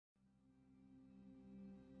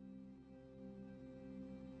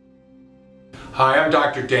Hi, I'm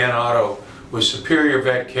Dr. Dan Otto with Superior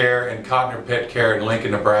Vet Care and Cotner Pet Care in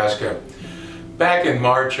Lincoln, Nebraska. Back in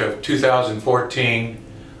March of 2014,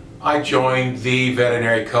 I joined the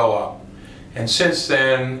Veterinary Co-op, and since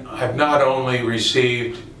then I've not only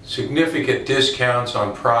received significant discounts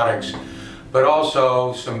on products, but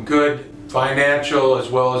also some good financial as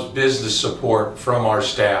well as business support from our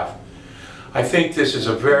staff. I think this is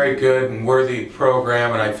a very good and worthy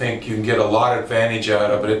program, and I think you can get a lot of advantage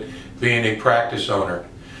out of it being a practice owner.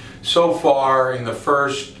 So far, in the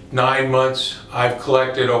first 9 months, I've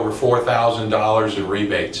collected over $4,000 in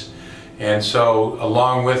rebates. And so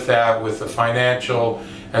along with that, with the financial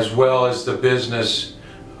as well as the business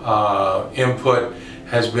input,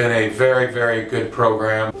 has been a very, very good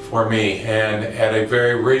program for me and at a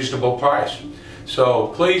very reasonable price. So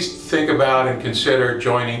please think about and consider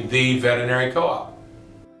joining the Veterinary Co-op.